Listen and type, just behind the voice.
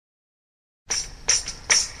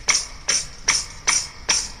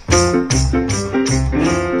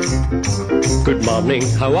Good morning,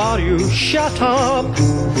 how are you? Shut up!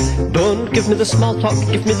 Don't give me the small talk,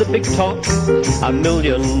 give me the big talk.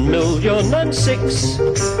 1,000,000,006.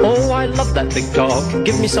 Oh, I love that big talk,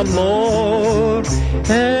 give me some more.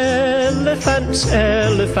 Elephants,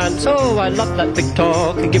 elephants, oh, I love that big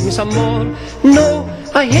talk, give me some more. No,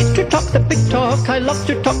 I hate to talk the big talk, I love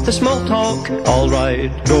to talk the small talk. All right,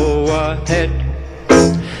 go ahead.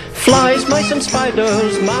 Flies, mice and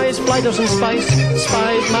spiders, mice, spiders and spice.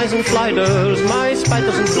 Spies, mice and sliders, mice,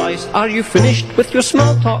 spiders and flies. Are you finished with your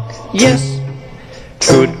small talk? Yes.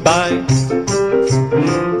 Goodbye.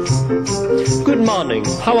 Good morning,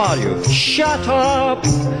 how are you? Shut up!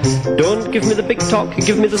 Don't give me the big talk,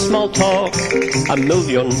 give me the small talk.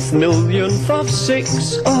 1,000,000,000th of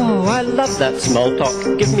 6. Oh, I love that small talk,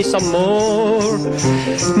 give me some more.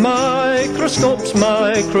 Microscopes,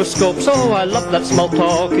 microscopes, oh, I love that small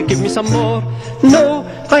talk, give me some more. No,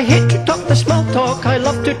 I hate to talk the small talk, I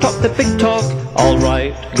love to talk the big talk. All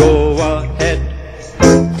right, go ahead.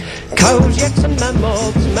 Cows, yaks and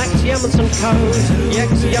mammoths, max, yammers and cows,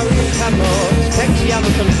 yaks, yams and camels, pecs,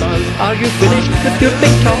 yammers and mouse. Are you finished with your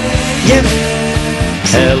big talk? Yes.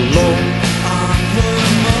 Hello. I'm her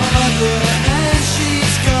mother and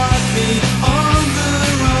she's got me on the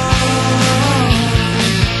run.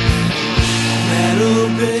 Metal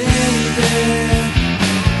baby,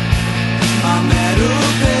 my metal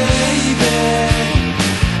baby,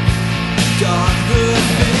 got her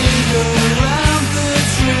finger around the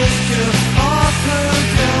trigger of her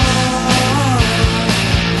gun.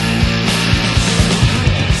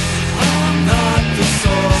 I'm not the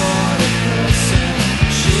sort of person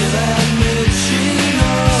she let me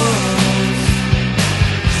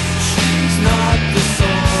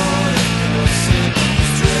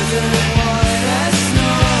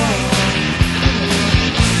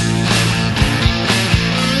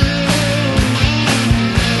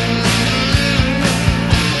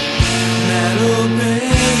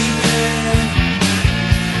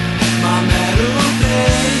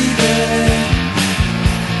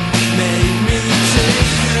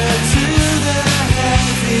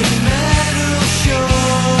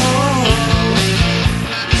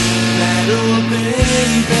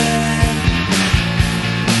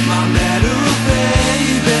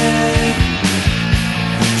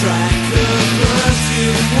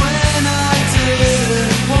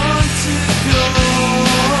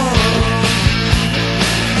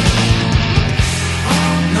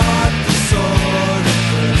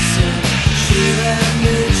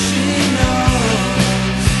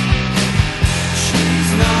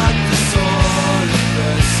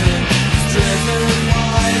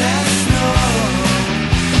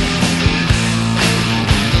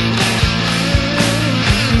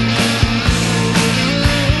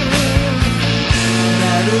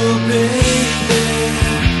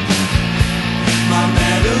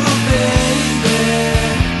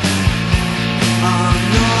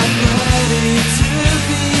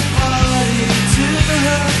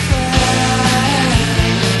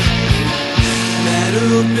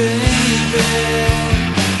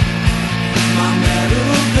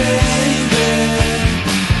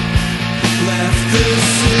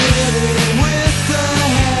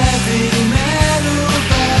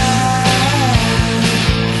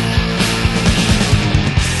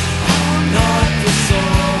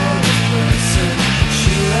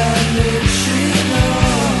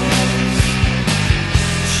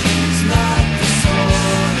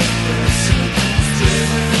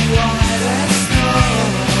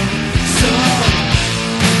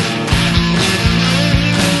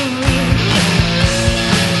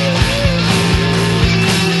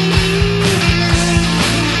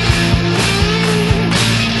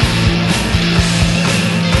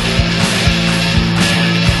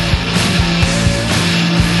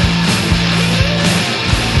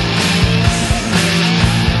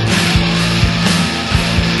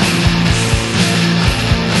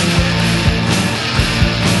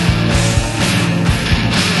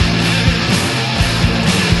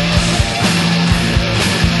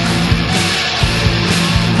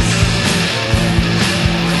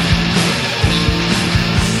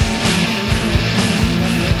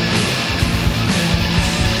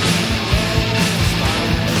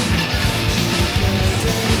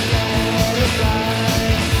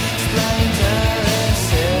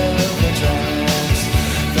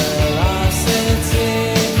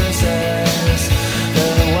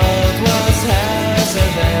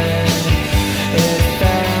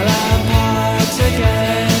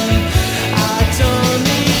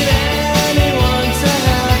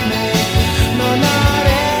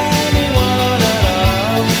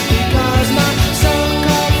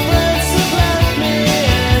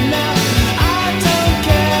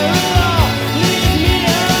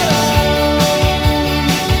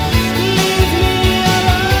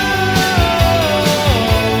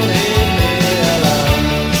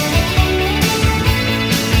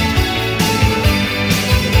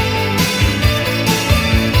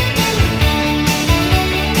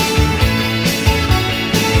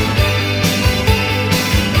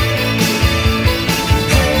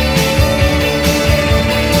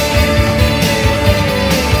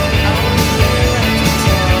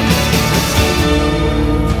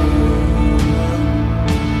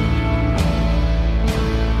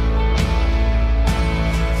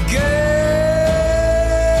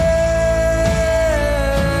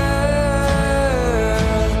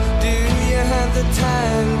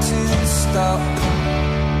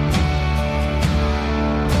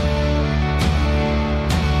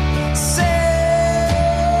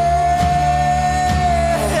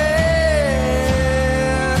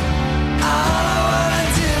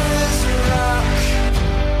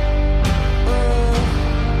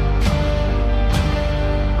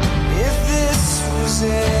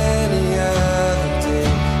any other day,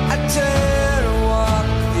 I'd turn and walk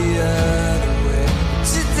the other way.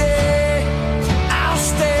 Today, I'll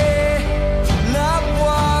stay, not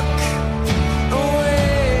walk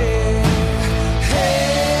away. Hey,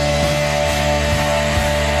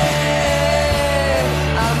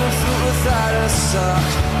 I'm a foot without a sock,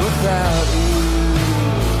 without you.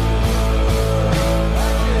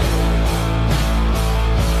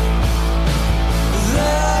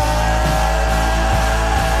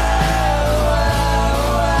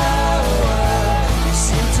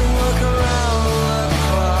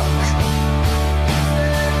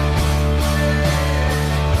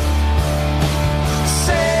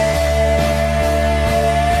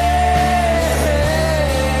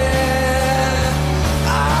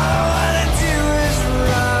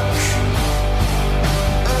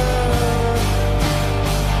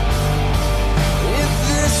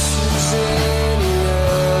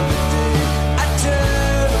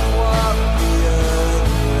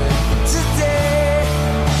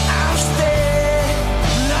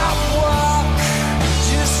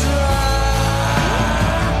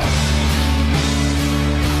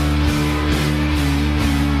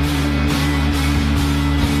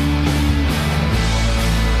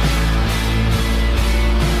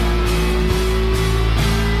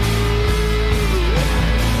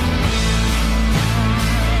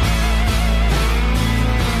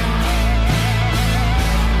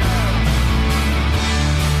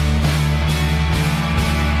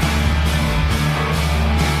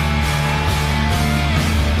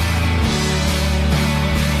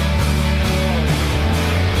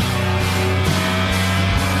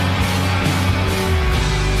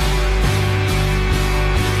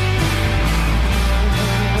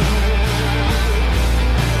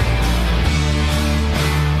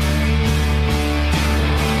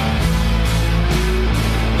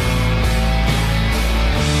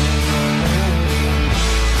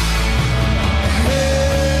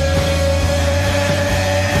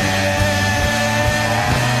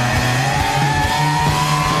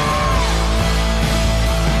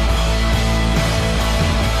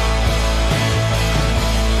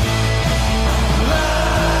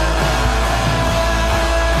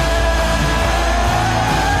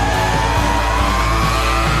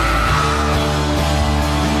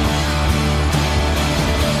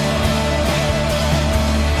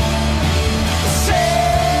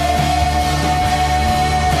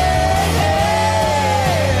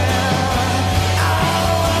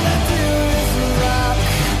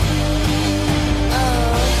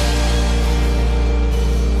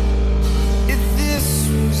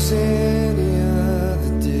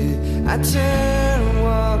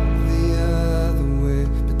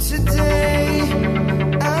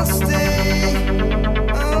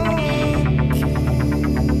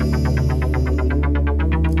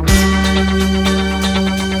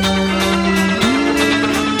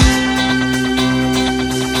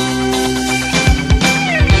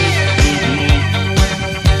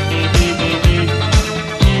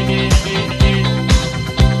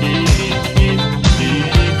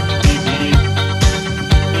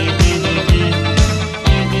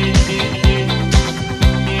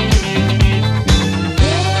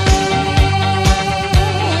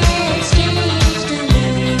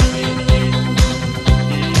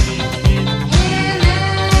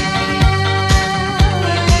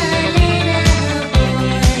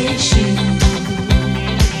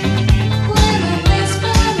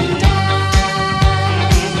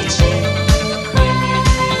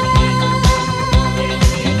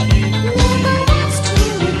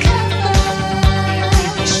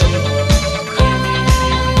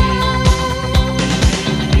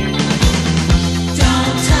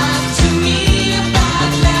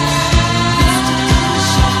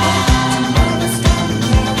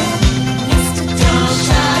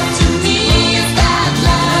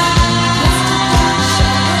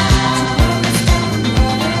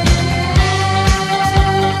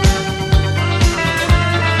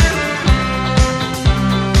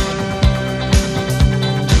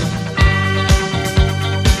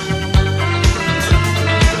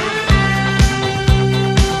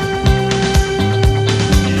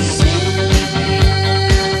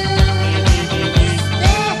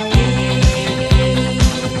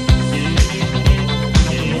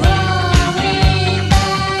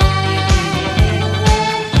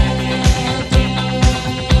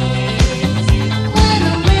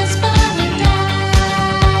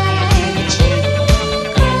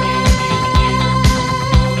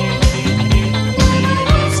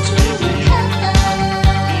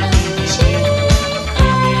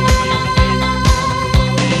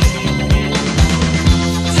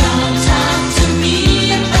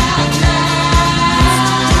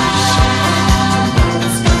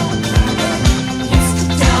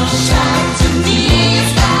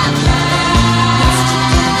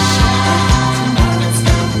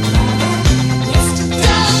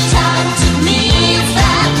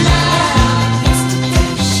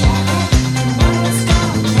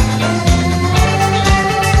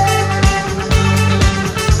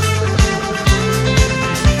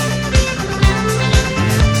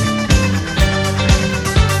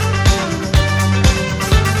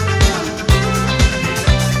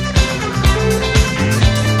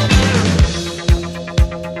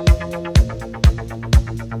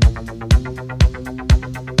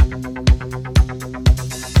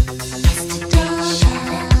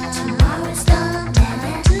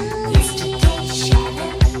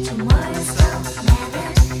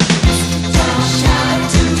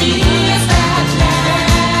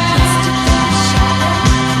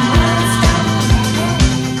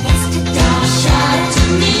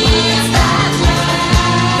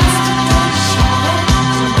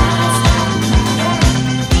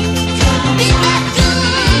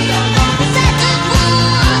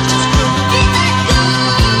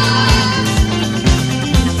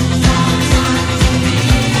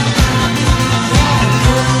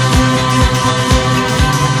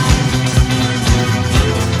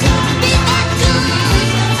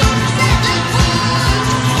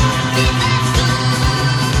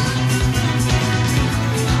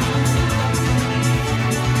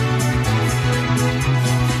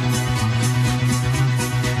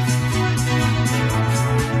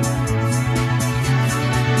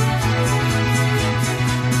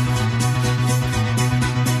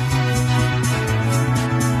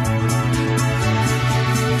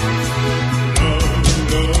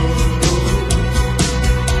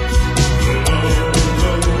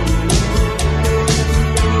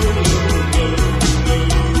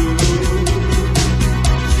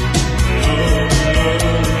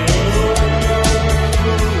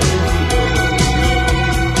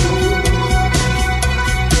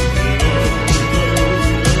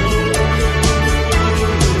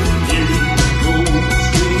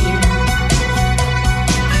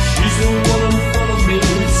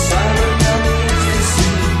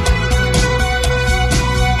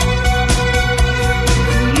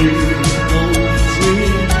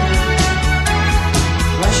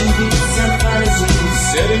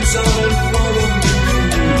 setting sun in front of me.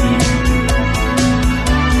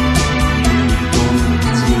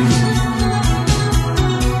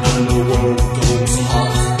 And the world goes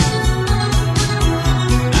hot,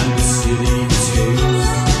 and the city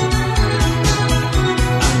takes,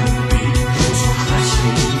 and the beat goes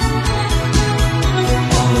crashing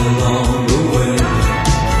all along the way.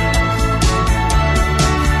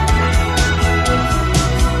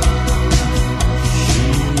 She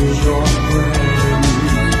is your friend,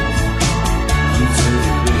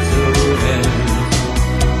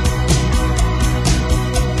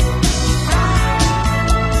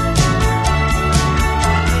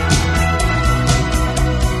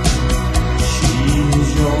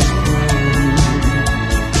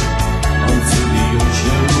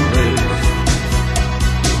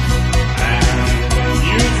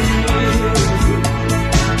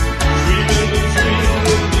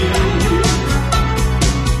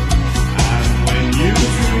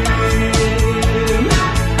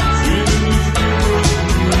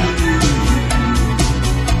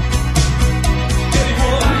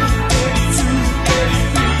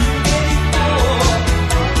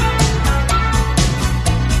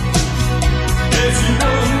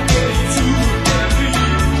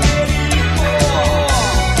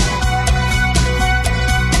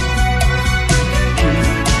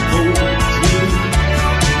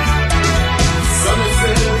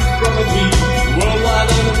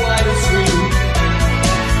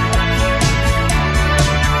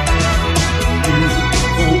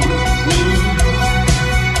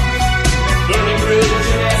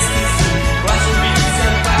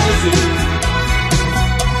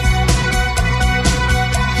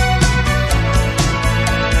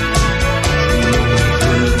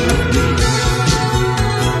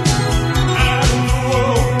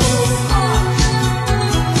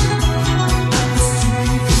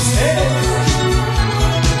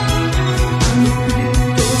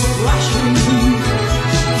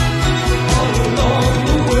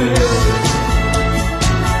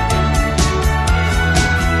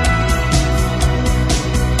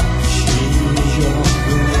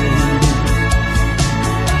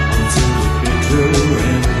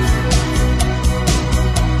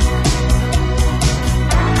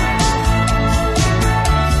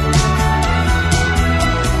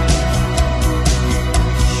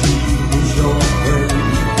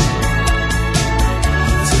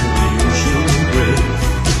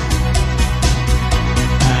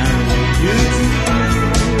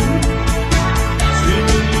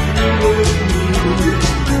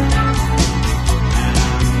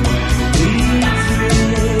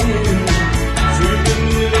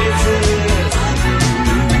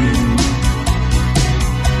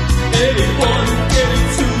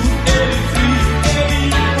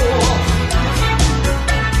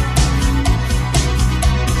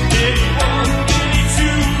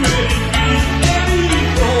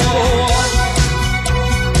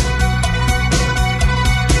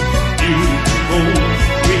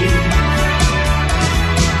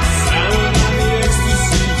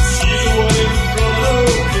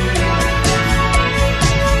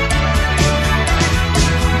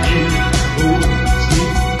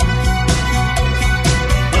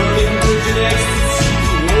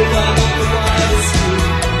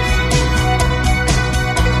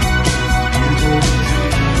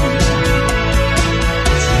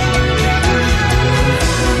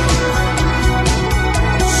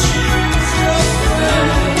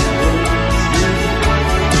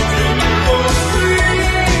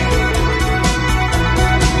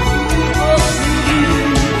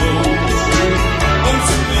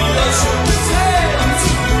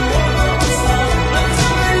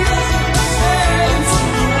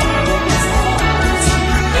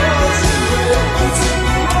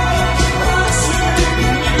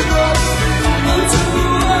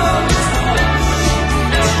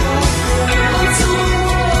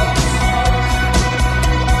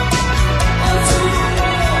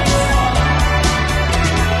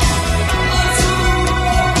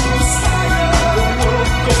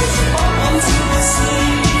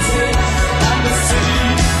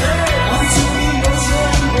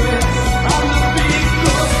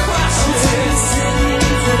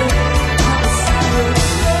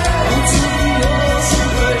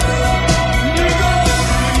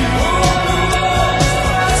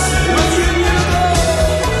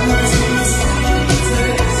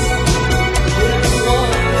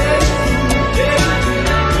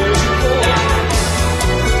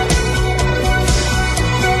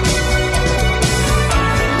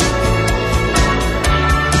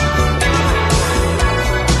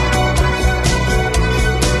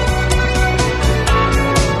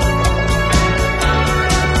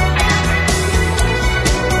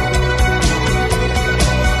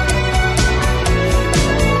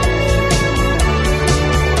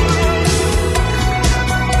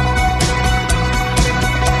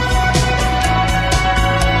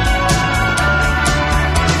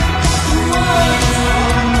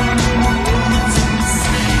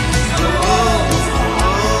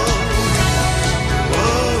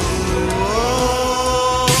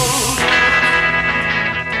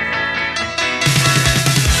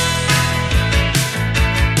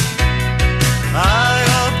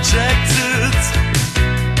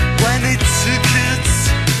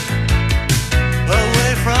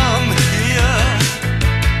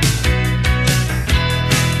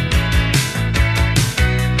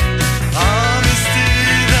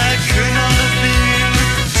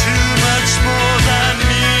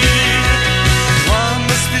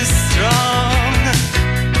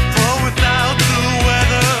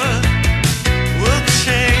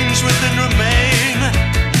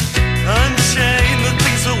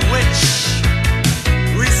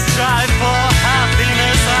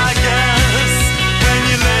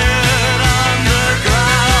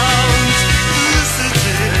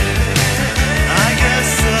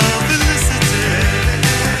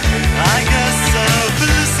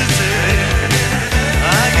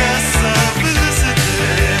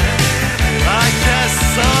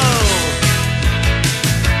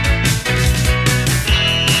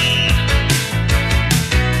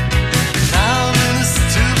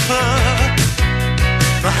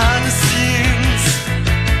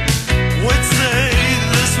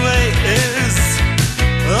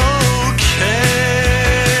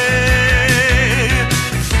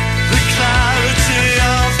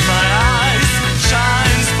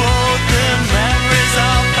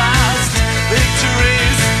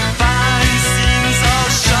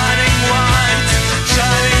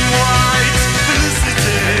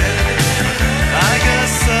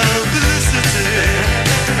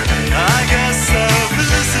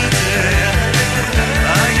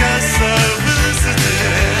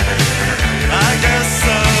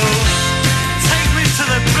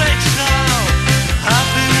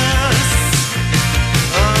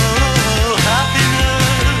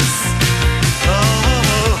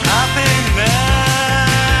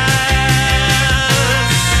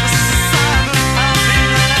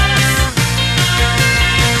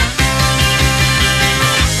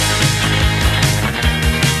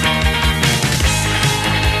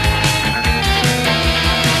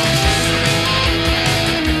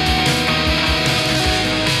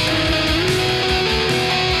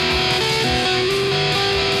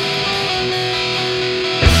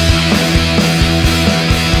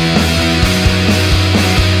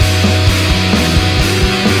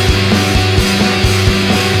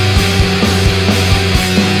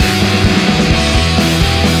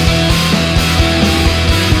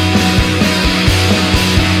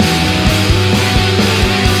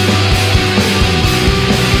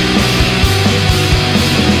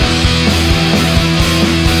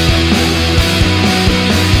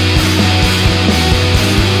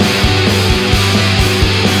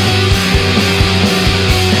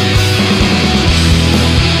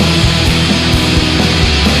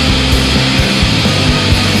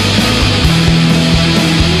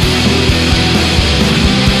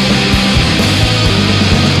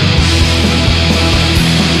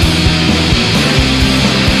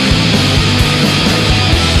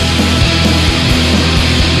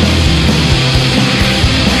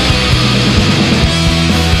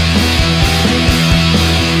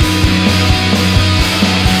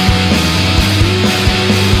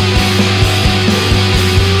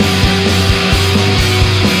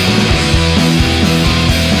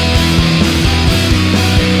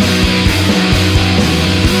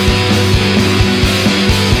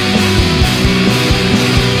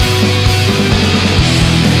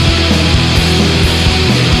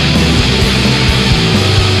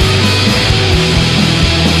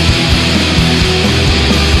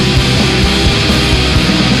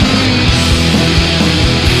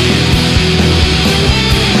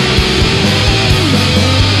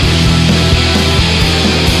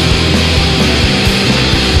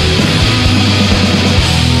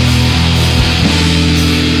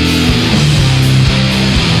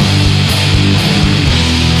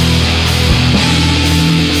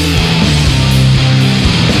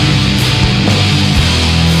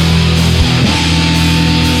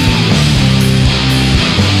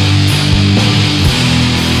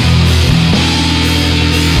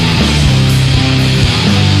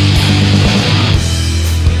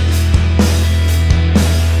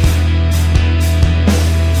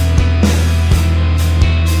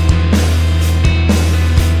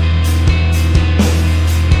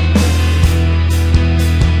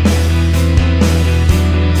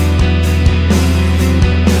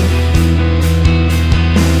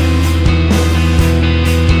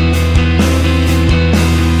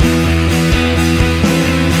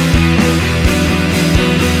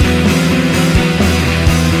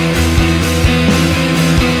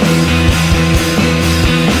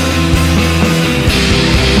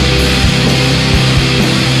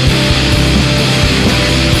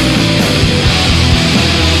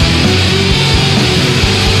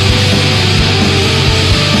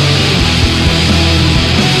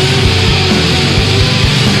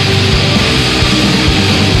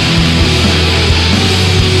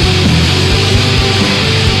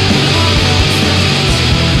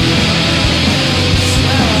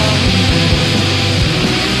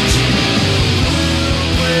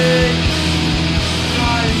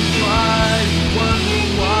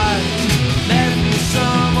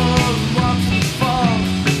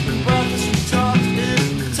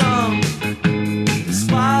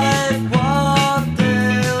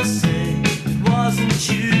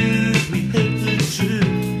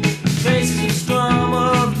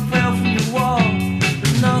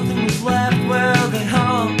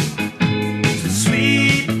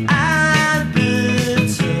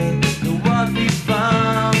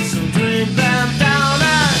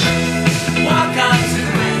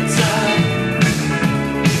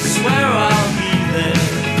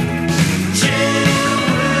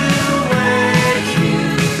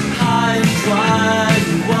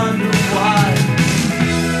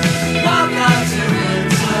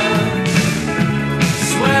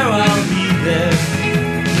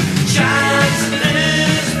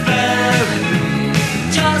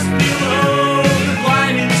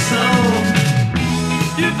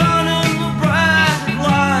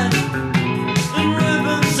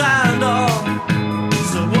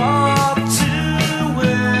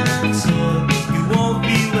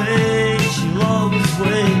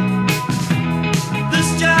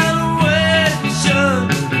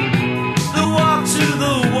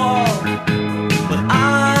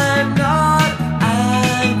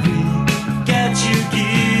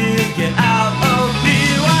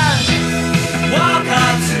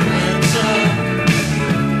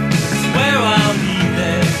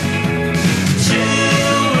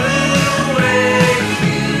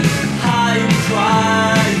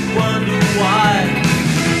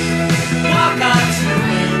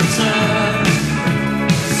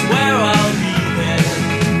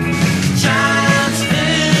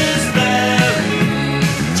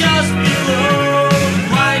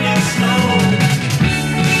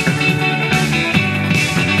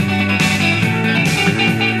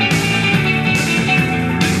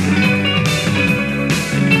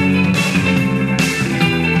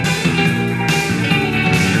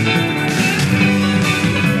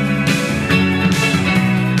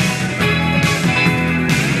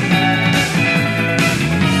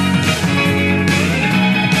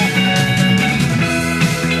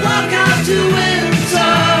 to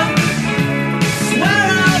winter, swear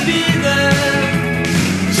I'll be there.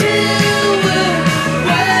 Chill will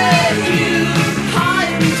wake you high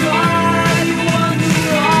and dry. You wonder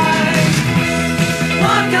why.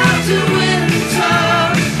 Walk out to winter,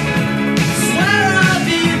 swear I'll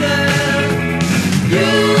be there.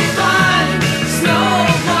 You'll find snow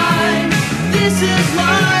fine. This is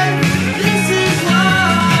life. This is life.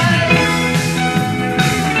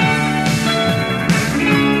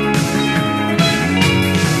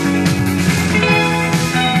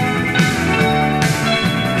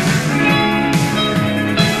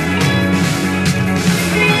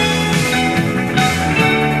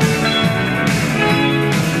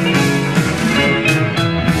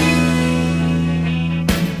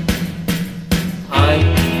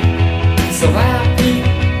 I'm so happy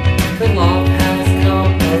that love has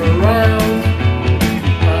come around.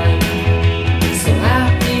 I'm so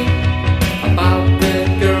happy about the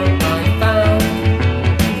girl I found.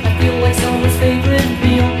 I feel like someone's favorite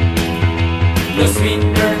meal. No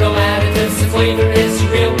sweetener, no additives, the flavor is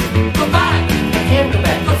real. Go back, I can't go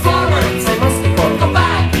back. Go forwards, I must go forward. Go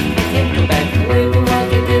back, I can't go back. Living like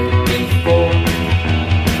I did before.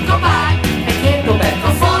 Go back, I can't go back. Go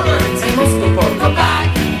forwards, I must go forward. Go back,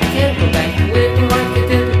 I can't go back. Living like I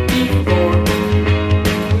did before.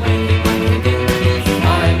 Living like I did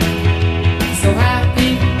before. I'm so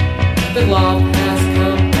happy that love has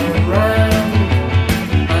come around.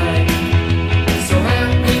 I'm so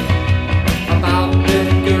happy about the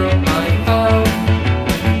girl I found.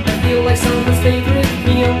 I feel like someone's favorite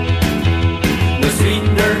meal. No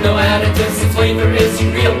sweetener, no additives, the flavor is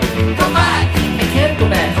real. Go back, I can't go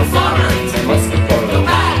back. Go forwards, I must go forward. Go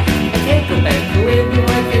back, I can't go back. Living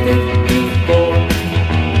like I did before.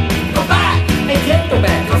 Go back, I can't go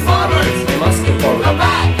back. Go forwards, I must go forward. Go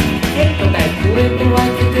back, I can't go back. Living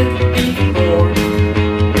like I did before.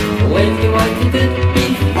 Living like I did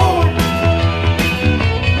before.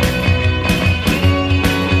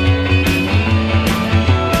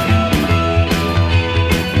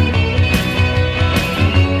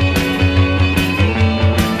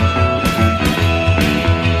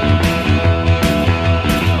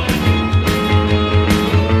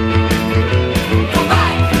 Go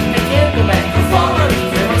back, I can't go back. Go forward, I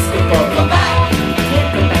must go forward. Go back, I can't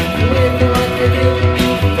go back. Living like I did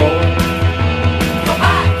before. Go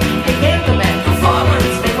back, I can't go back. Go forward, I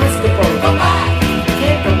must go forward. Go back, I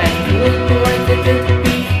can't go back. Living like I did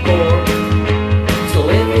before. So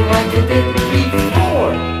living like I did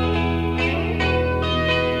before.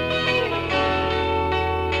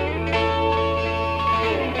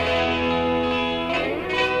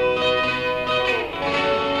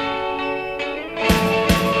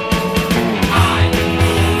 I'm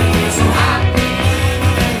so happy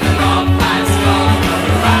that love has come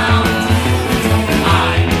around.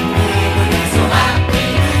 I'm so happy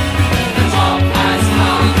that love has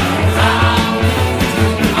come around.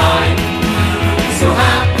 I'm so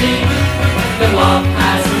happy that love has come around. I'm so happy that love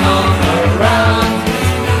has come around.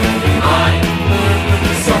 I'm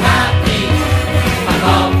so happy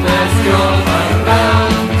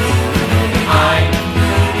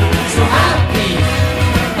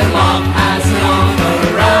that love has come around. I'm so happy that love has come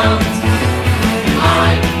around.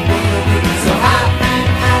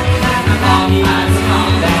 I'm so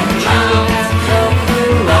happy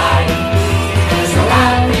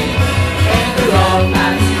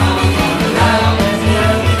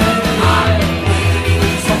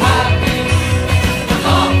that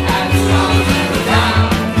love has come around.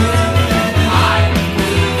 I'm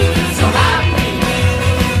so happy that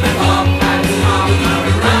love has come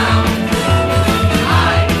around. I'm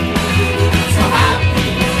so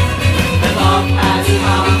happy that love has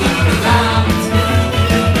come around.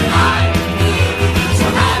 I'm so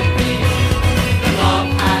happy that love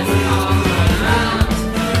has come around.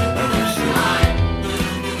 I'm so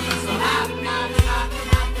happy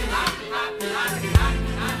that love has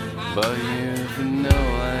come around. But you've no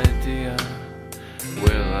idea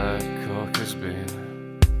where that cock has been.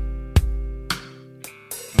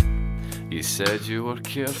 You said you were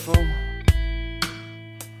careful,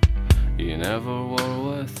 you never were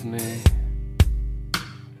with me.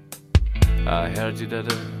 I heard you did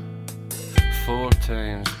it 4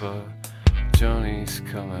 times, but Johnny's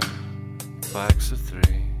coming back's a 3.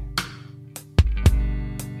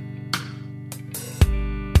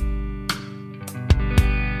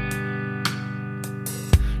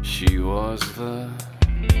 She was the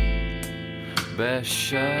best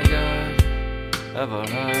shag I'd ever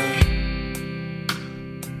had.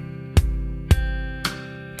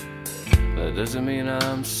 That doesn't mean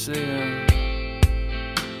I'm saying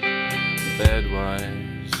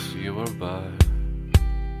bed-wise you were bad.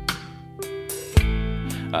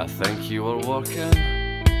 I think you were working.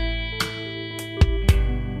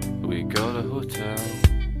 We got a hotel.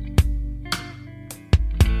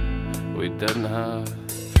 We didn't have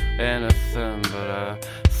anything, but I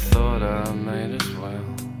thought I might as well.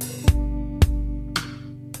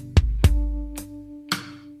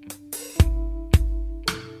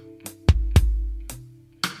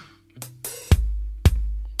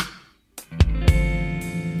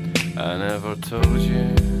 I never told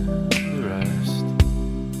you the rest.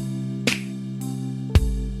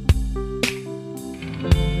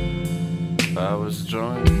 I was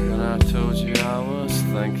drunk and I told you I was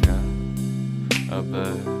thinking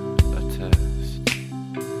about a test.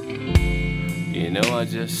 You know I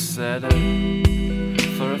just said it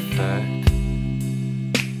for effect.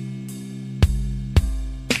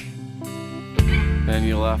 Then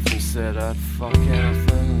you laughed and said I'd fuck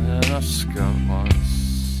anything in a skirt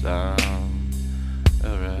once I'm a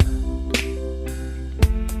red.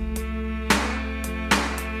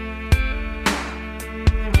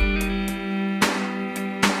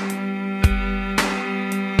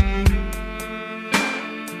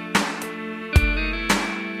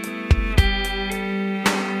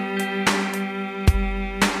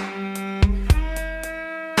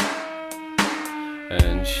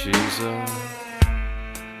 And she's a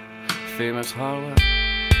famous harlot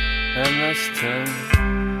in this town.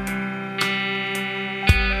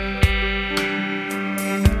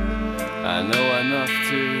 I know enough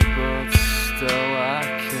to, but still I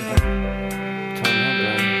couldn't turn her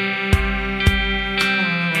down.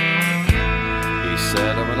 He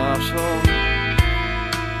said I'm an arsehole.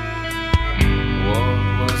 What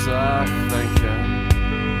was I thinking?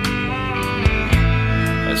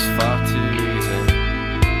 It's far too easy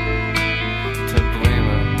to blame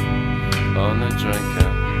it on the drinker.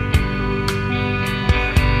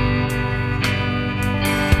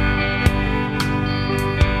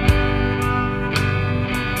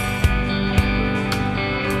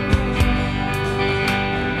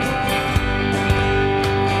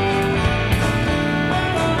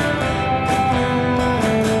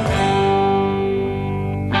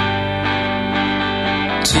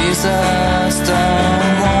 Jesus don't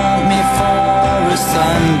want me for a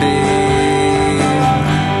sunbeam,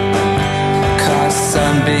 'cause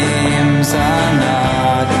sunbeams are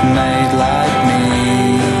not made like me.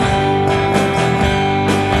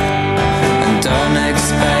 And don't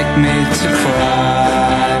expect me to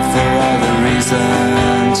cry for all the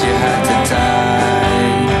reasons you had to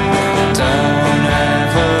die. Don't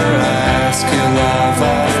ever ask your love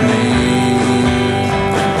of me.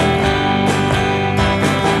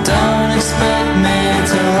 Expect me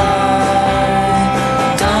to lie,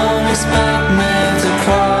 don't expect me to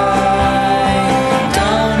cry,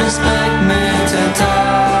 don't expect me to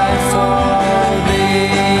die for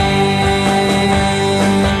thee.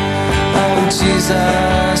 Oh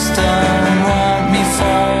Jesus, don't want me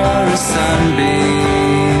for a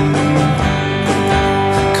sunbeam,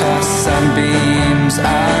 'cause sunbeams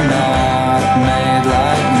are not made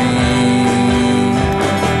like me.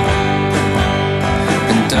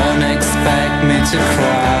 Don't expect me to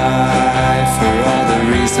cry for all the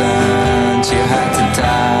reasons you had to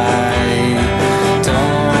die.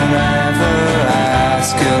 Don't ever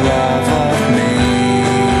ask your love of me.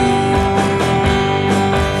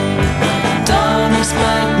 Don't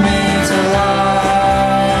expect me to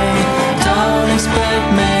lie. Don't expect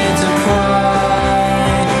me to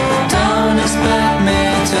cry. Don't expect me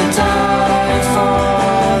to die for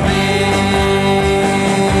thee.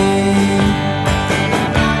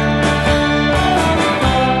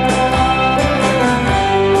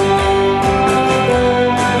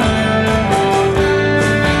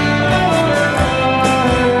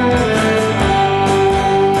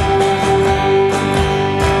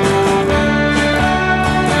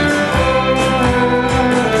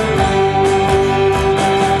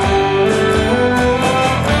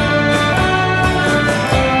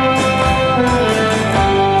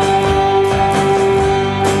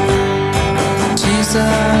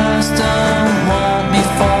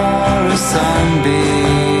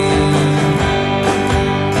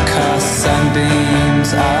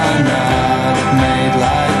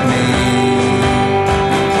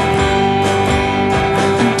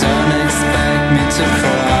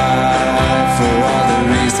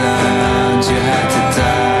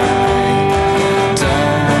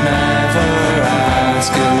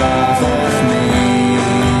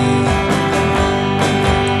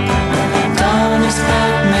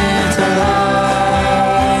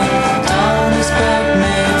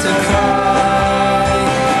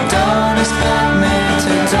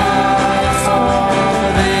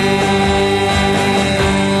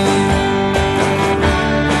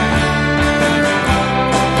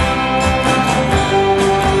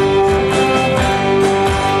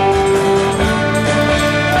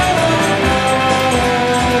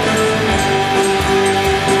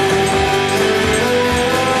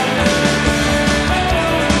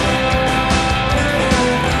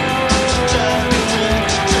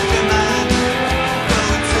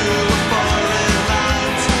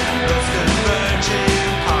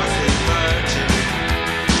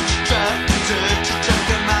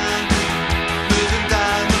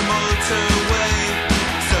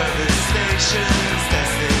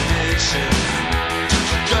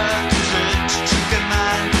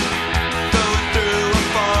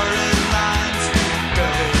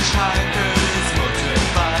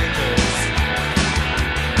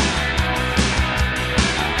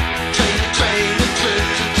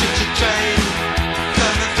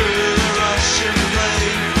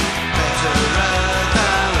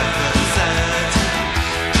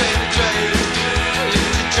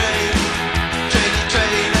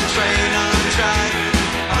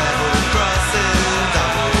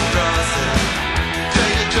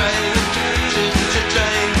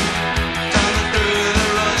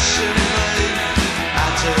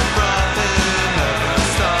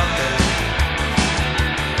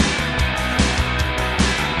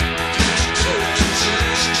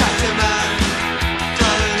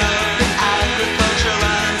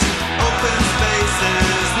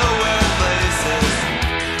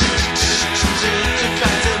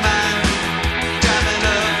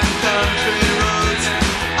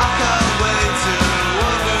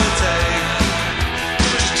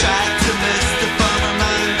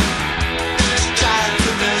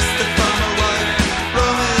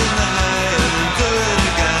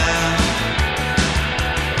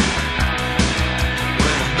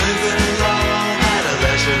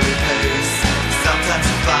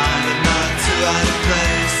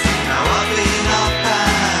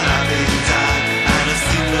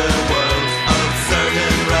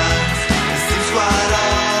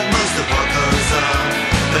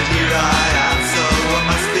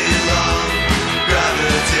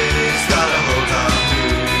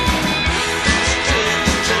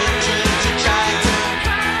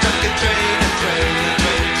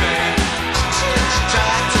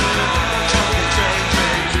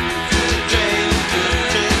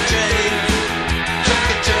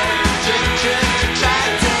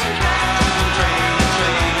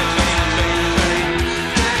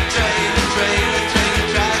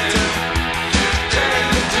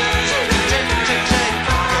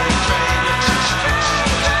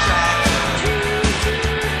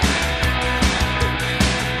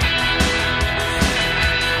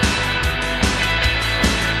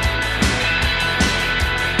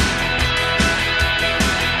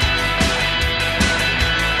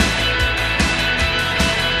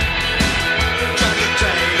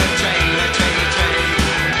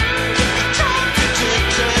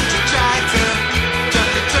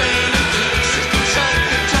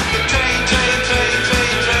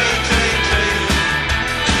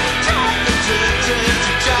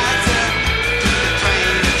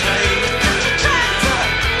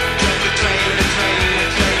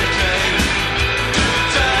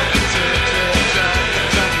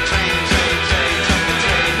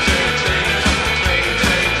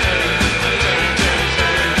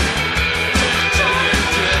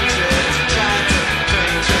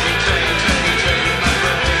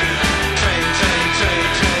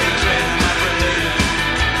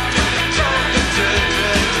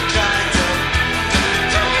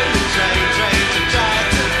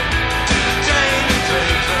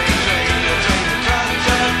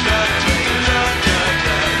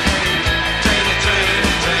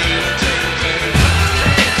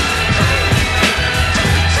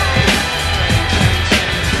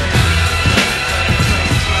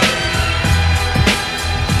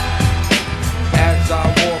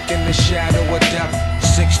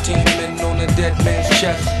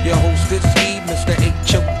 host this Eve, Mr.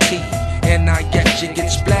 H.O.T. And I guess you get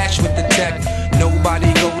splashed with the tech.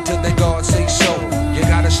 Nobody go till the guards say so. You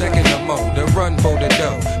got a second or more to run for the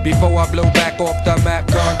dough. Before I blow back off the map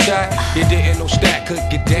contact, you didn't know Stack could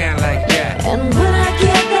get down like that. And when I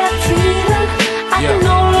get that feeling, I can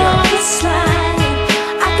no longer slide.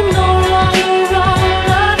 I can no longer roll,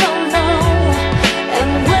 I don't know. And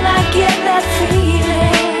when I get that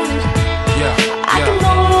feeling, I can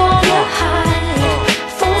no longer hide.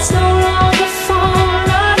 Thoughts no longer fall,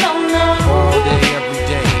 I don't know. All day, every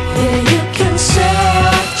day. Yeah, you can say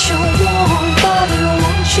what you want, but it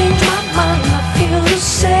won't change my mind. I feel the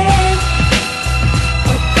same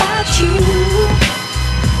about you.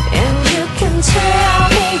 And you can tell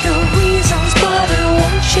me your reasons, but it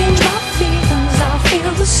won't change my feelings. I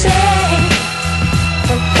feel the same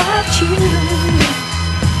about you.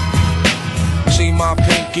 See my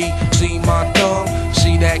pinky, see my thumb.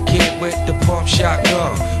 See that kid with the pump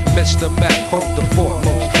shotgun. Mr. Mac from the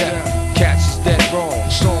foremost death. Cats is dead wrong,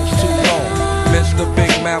 songs too long. Mr.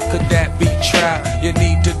 Big Mouth, could that be trap? You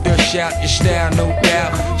need to dish out your style, no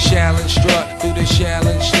doubt. Shallon strut through the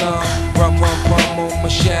Shallon slum. Rum, rum, rum on my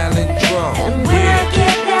Shallon drum. And when I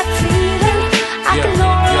get that feeling, I can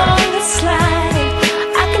no longer slide.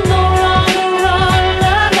 I can no longer roll,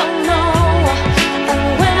 I don't know. And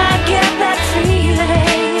when I get that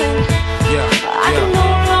feeling, I can no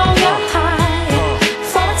longer hide.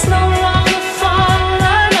 Thoughts no longer fall, I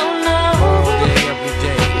don't know. All day, every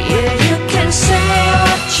day. Yeah, you can say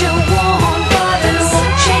what you want, but it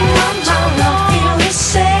won't change my mind. I feel the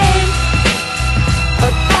same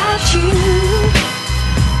about you.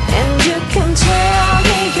 And you can tell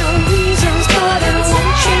me your reasons, but it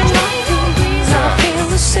won't change my feelings. I feel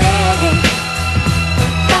the same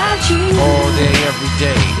about you. All day, every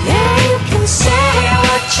day. Yeah, you can say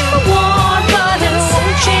what you want, but it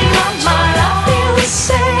won't change my mind. I feel the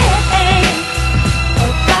same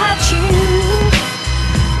about you.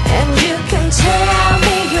 And you can tell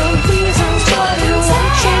me your reasons, but it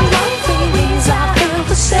won't change my feelings. I feel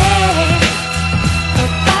the same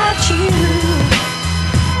about you.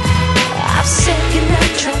 I've said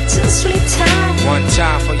goodnight, tried to sleep time. One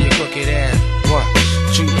time for your crooked ass. What?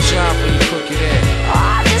 Two time for your crooked ass. I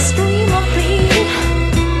just dream of being.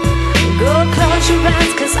 Go close your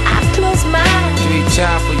eyes, cause I close mine. Three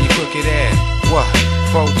time for your crooked ass. What?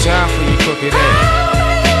 Four time for your crooked ass.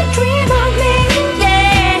 You dream of me,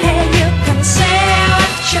 yeah. You can say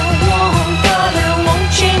what you want, but it won't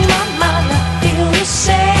change my mind. I feel the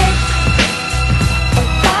same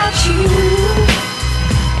about you.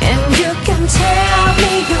 And you can tell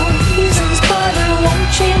me your reasons, but it won't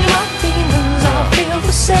change my feelings. I feel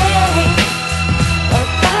the same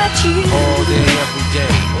about you. All day, every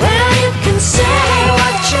day. Well, you can say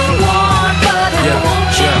what you want, but it won't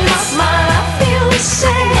change my mind. I feel the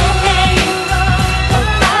same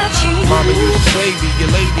about you. Mama, you baby, your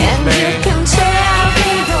ladies, And man. you can tell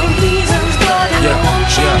me your reasons, but it won't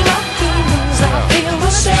change my feelings. I feel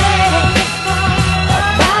the same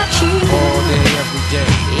about you. All day, every day.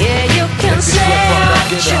 Yeah, you can Let this say whip up, what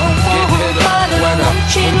get you up, get want, hit up, but it wet up. won't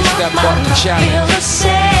change When you my step up mind. to I feel challenge. the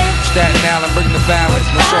same. Staten Island, bring the balance.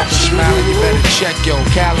 No soft and smiling, you better check your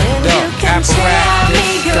calendar.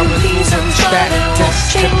 Apparatus coming through from the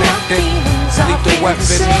status connected. Lethal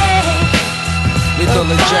weapon, lethal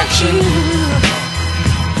injection.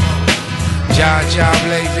 Jaw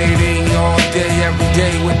blazing all day, every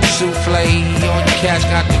day with the souffle. On your cash,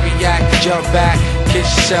 got to react, jump back, kiss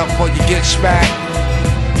yourself before you get smacked.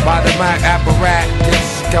 By the mic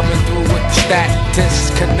apparatus coming through with the status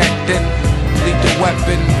connecting. Lethal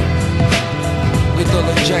weapon, lethal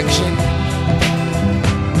injection.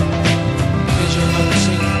 Vision of the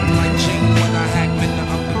scene, like Gene when I hack in the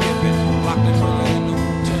unforgiven. Locked and rolling in the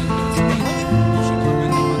routine.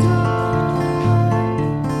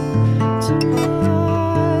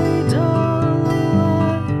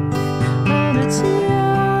 And it's your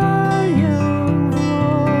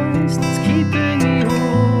voice that's keeping me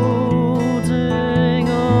holding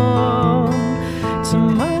on to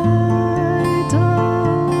my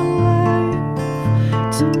darling,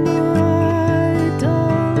 to my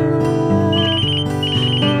darling.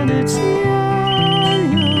 And it's your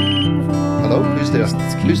voice. Hello, who's there?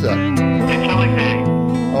 Who's that?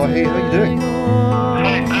 Oh, hey, how you doing?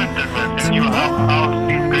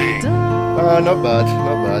 Not bad,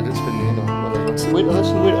 not bad. It's been, whatever. Wait,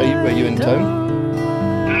 listen, are you in town?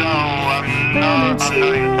 No, I'm not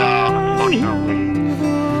in town, unfortunately.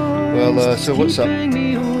 Well, so what's up? I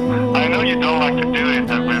know you don't like to do it,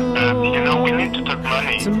 but we need to talk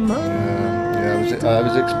money. Yeah, I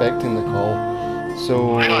was expecting the call.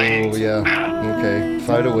 So, Really? yeah, okay,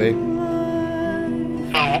 fire away.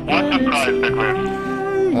 So what surprised, Douglas.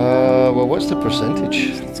 Well, what's the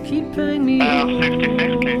percentage? 50-50.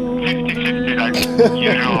 50-50, like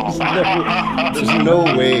usual. There's no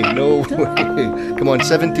way. Come on,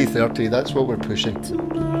 70-30, that's what we're pushing.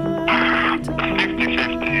 50-50.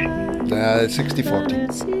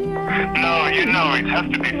 60-40. No, you know it has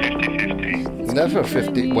to be 50-50. Never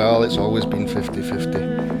 50, well, it's always been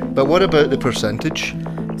 50-50. But what about the percentage?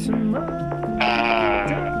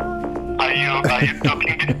 Are you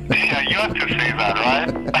talking? Yeah, you have to say that, right?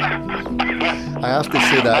 I have to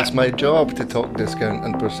say that, it's my job to talk discount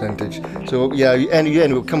and percentage. So, yeah,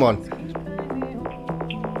 anyway, come on.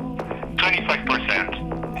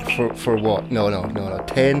 25%. For what? No.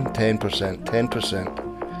 10%. 10%.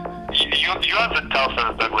 You are the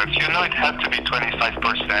toughest, Douglas. You know it has to be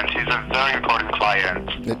 25%. He's a very important client.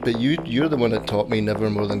 But you're the one that taught me never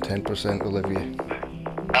more than 10%, Olivier.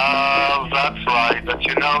 That's right. But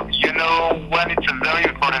you know, when it's a very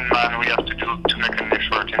important man, we have to make an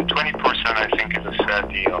effort. And 20%, I think, is a fair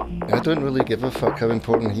deal. I don't really give a fuck how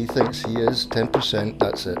important he thinks he is. 10%,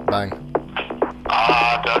 that's it. Bang.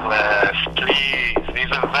 Douglas, please.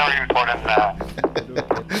 He's a very important man.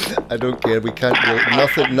 I don't care. We can't go.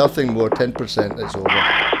 Nothing more. 10%. It's over.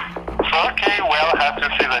 Okay, well, I have to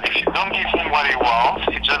say that if you don't give him what he wants,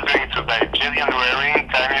 he's just going to buy Gillian Waring,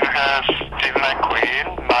 Damien Hirst, Steve McQueen,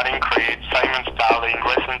 Martin Creed, Simon Starling,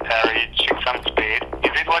 Grayson Perry, Chicks and Spade.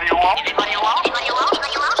 Is it what you want?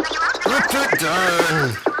 Rip it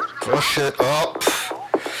down. Brush it up.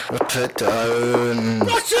 Rip it down.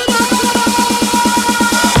 Brush it up.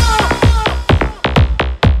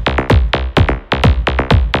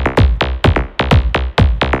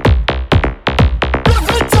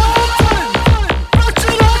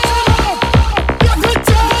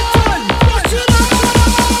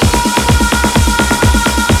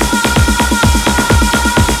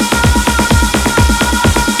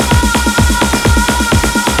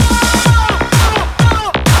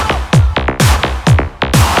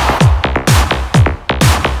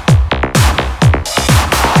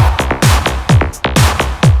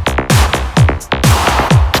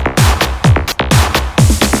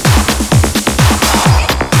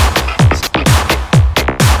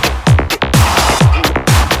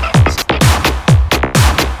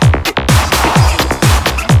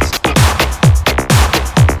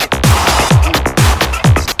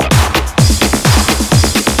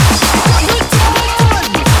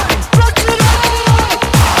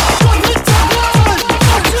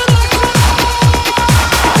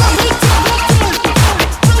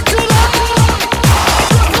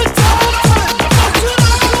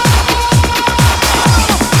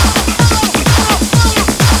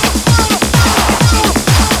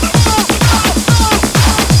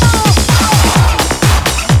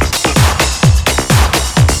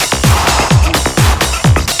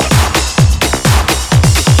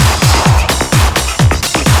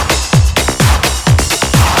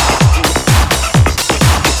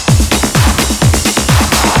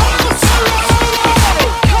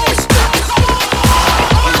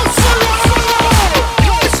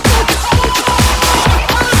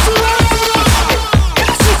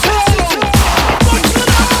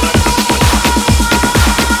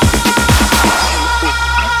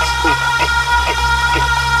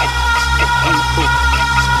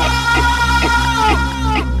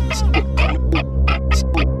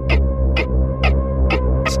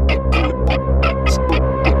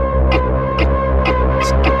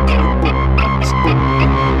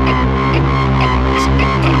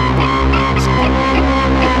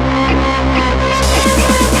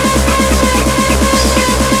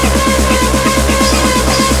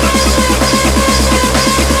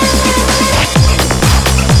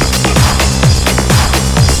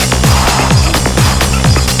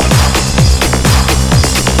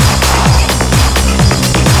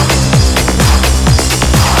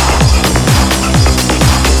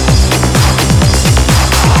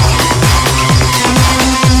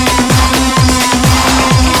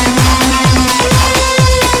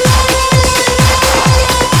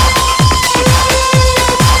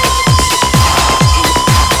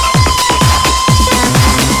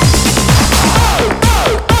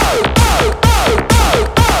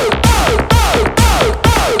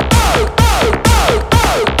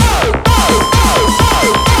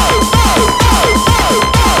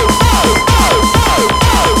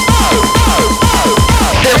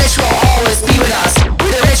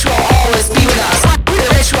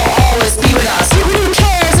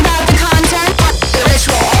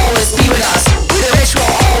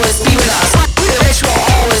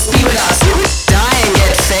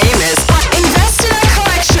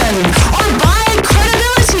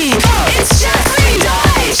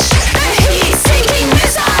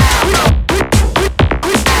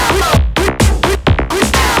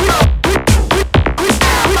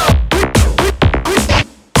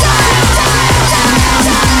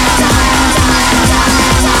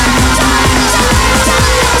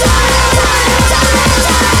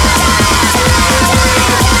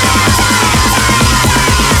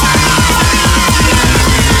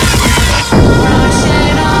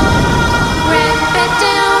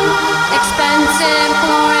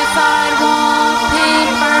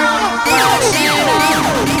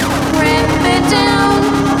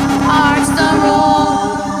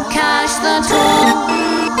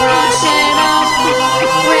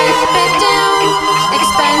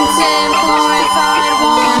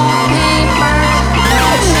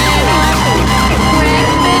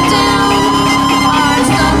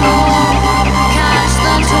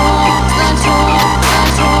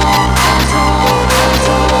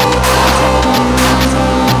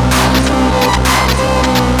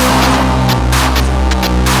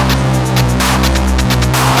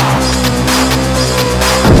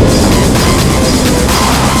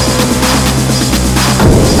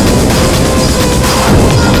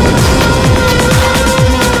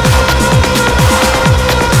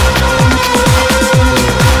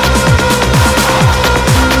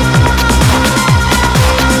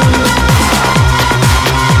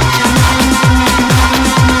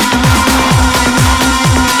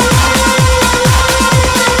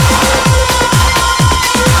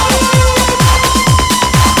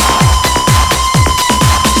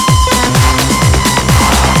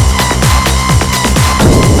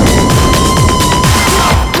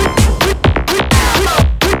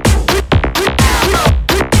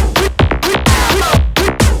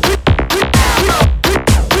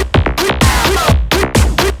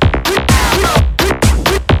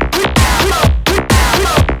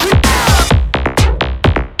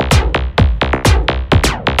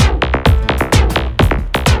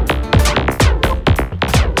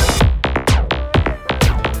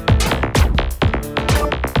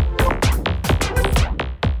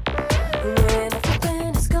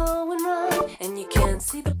 don't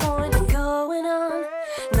see the point in going on.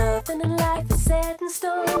 Nothing in life is set in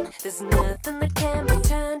stone. There's nothing that can be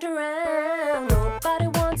turned around. Nobody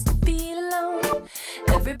wants to feel alone.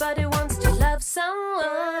 Everybody wants to love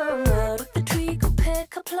someone. Out of the tree go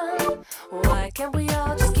pick a plum. Why can't we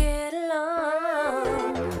all just get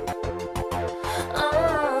along?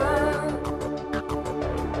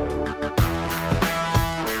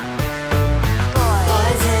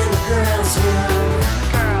 Boys in the girls' room,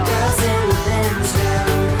 girls in the men's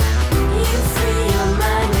room. You free your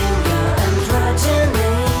mind and your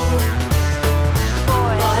androgyny.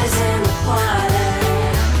 Boys in the parlor,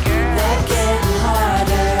 they're getting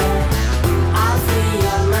harder. I'll free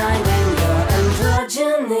your mind and your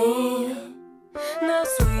androgyny. No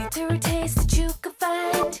sweeter taste that you could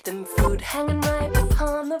find than fruit hanging ripe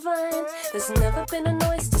upon the vine. There's never been an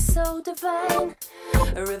oyster so divine,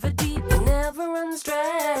 a river deep that never runs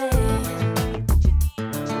dry.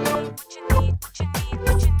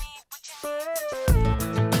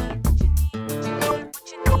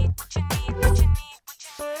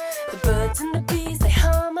 The birds and the bees, they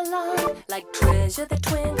hum along like treasure that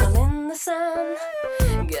twinkle in the sun.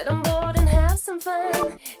 Get on board and have some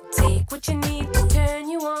fun. Take what you need to turn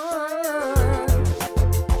you on.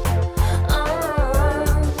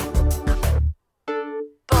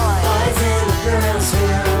 Boys in the girls'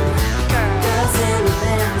 room, girls in the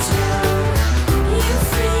men's room. You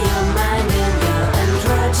free your mind and your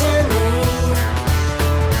androgyny.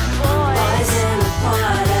 Boys in the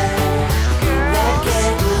parlor, they're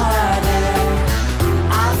getting harder.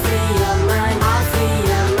 I'll free your mind, I'll free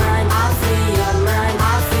your mind, I'll free your mind,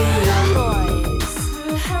 I'll free your boys.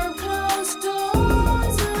 Through hand-closed doors.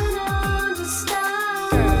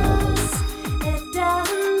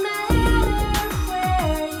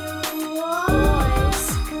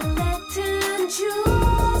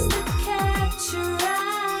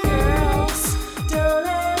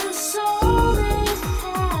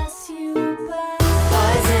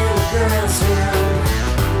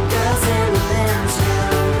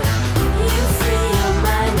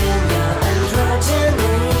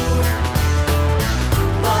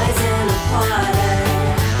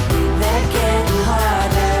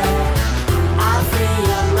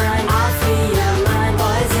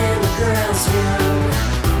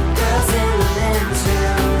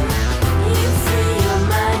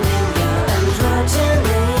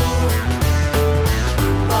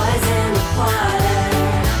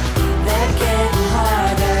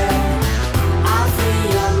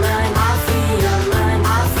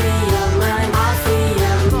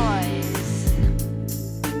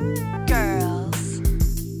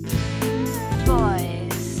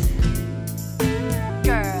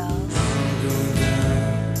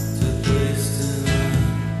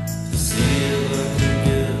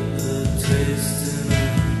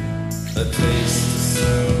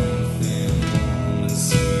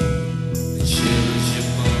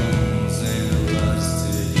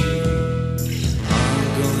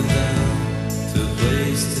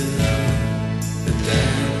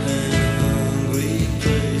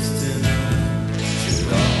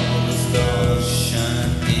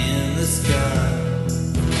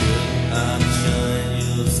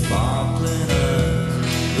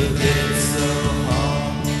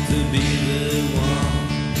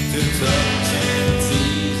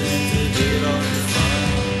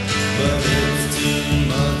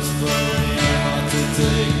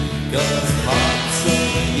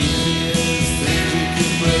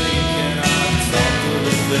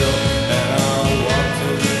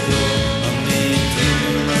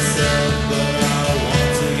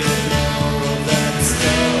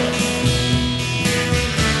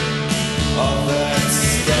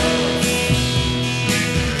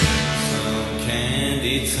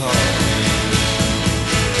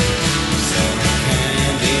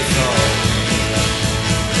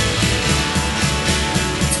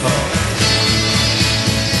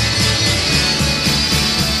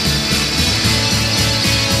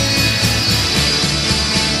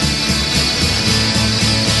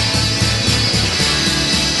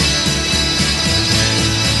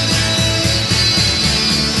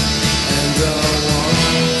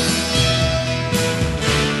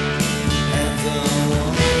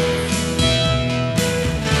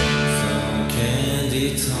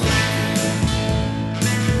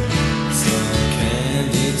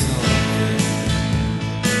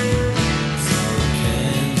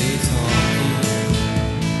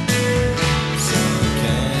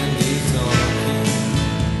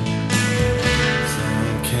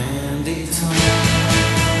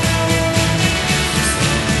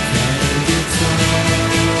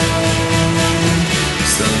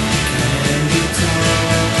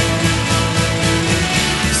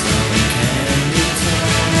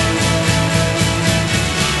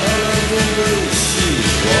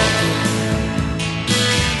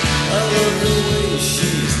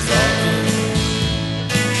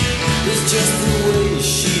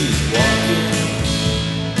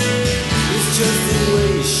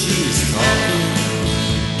 she's talking.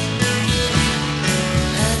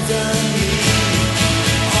 And I need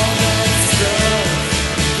all that stuff.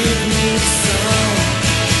 Give me some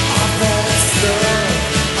of that stuff.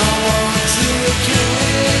 I want your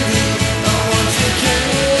candy. I want your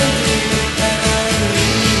candy. And I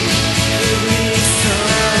need, give me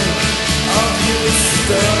some of your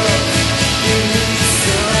stuff. Give me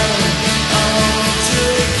some. I want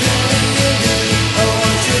your candy. I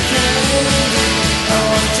want your candy. I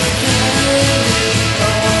want your candy. I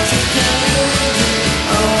want your candy.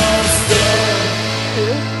 I want stuff.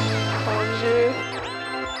 Mon Dieu,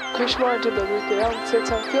 Cauchemar de la rue Berne, c'est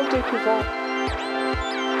un film d'épouvante.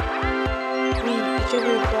 Oui, je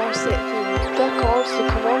veux voir cette film. D'accord, ça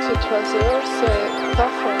commence à 3h, c'est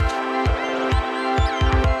parfait.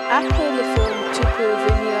 Après le film, tu peux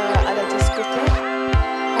venir à la discothèque?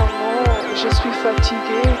 Oh non, je suis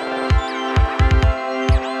fatiguée.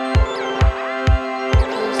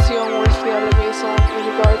 Si on reste à la maison et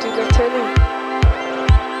regarder la télé.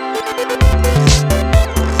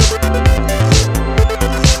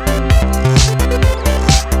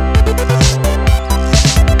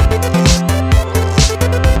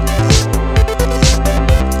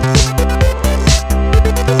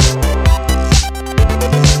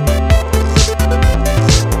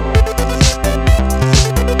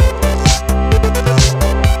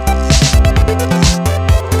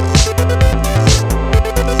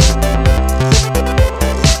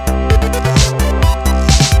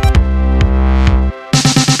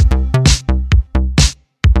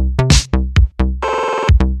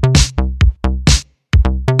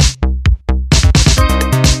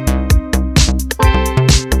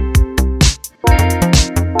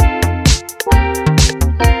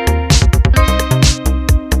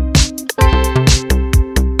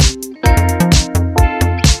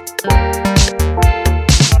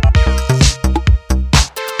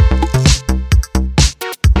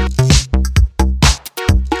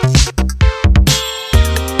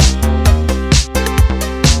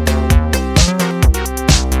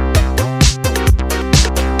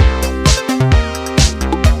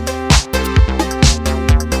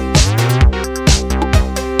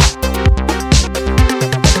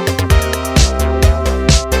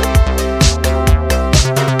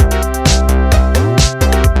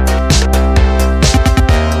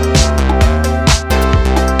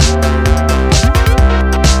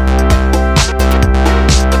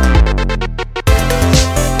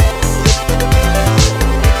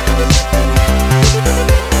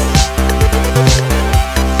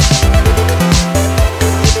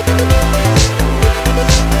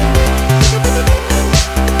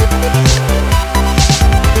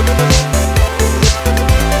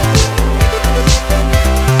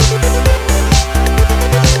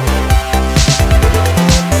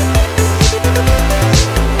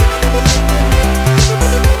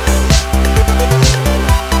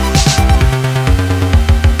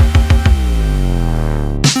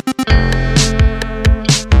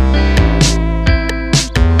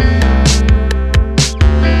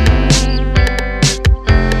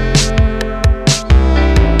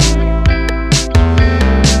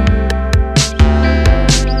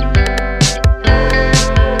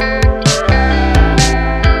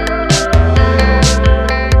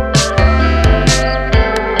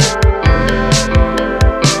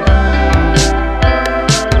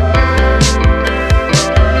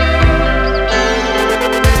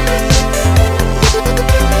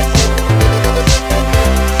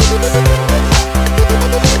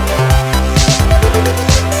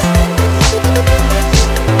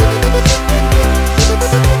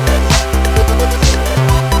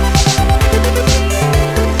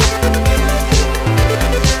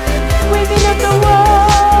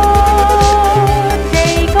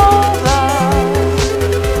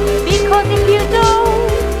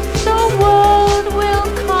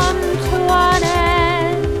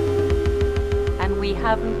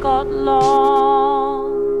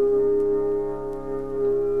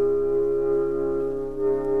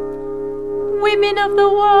 Women of the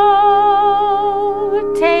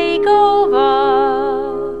world, take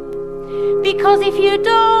over. Because if you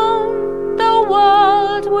don't, the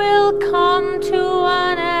world will come to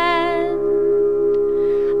an end.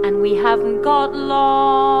 And we haven't got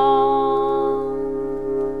long.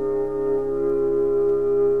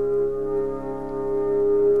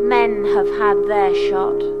 Men have had their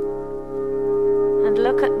shot. And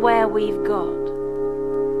look at where we've got.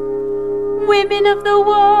 Women of the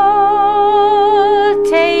world,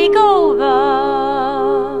 take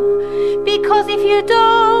over. Because if you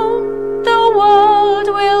don't, the world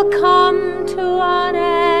will come to an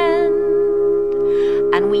end.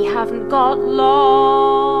 and we haven't got long.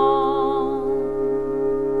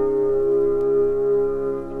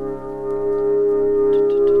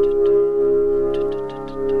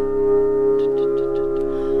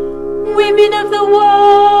 Women of the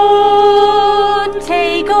world,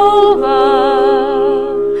 take over,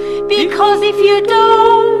 because if you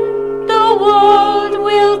don't, the world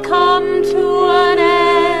will come to an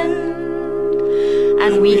end,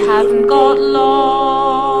 and we haven't got long.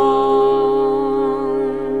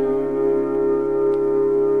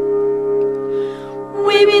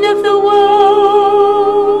 Women of the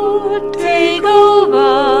world, take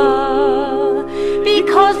over,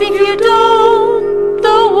 because if you don't,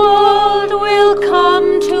 the world will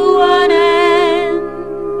come to an end,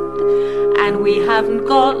 and we haven't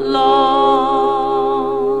got long.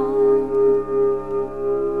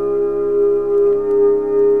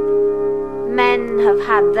 Men have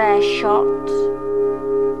had their shot,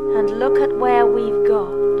 and look at where we've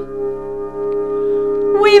got.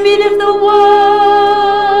 Women of the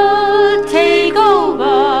world, take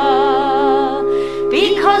over,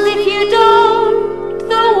 because if you don't,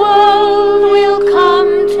 the world will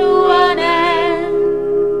come to an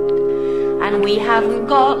end, and we haven't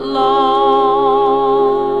got long.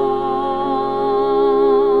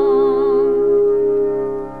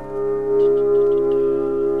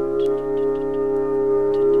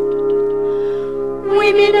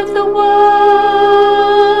 Women of the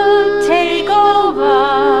world, take over,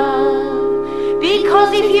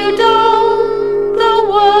 because if you don't, the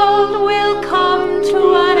world will come to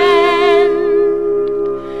an end,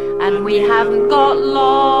 and we haven't got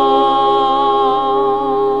long.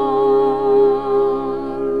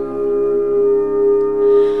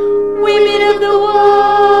 Women of the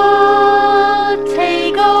world,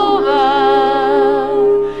 take over,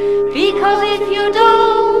 because if you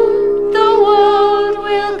don't, the world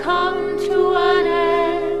will come to an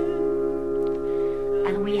end,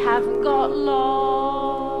 and we haven't got long.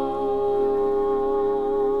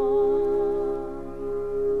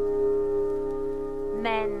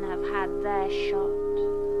 Men have had their shot,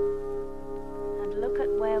 and look at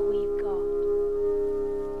where we've got.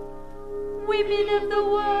 Women of the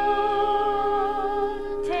world,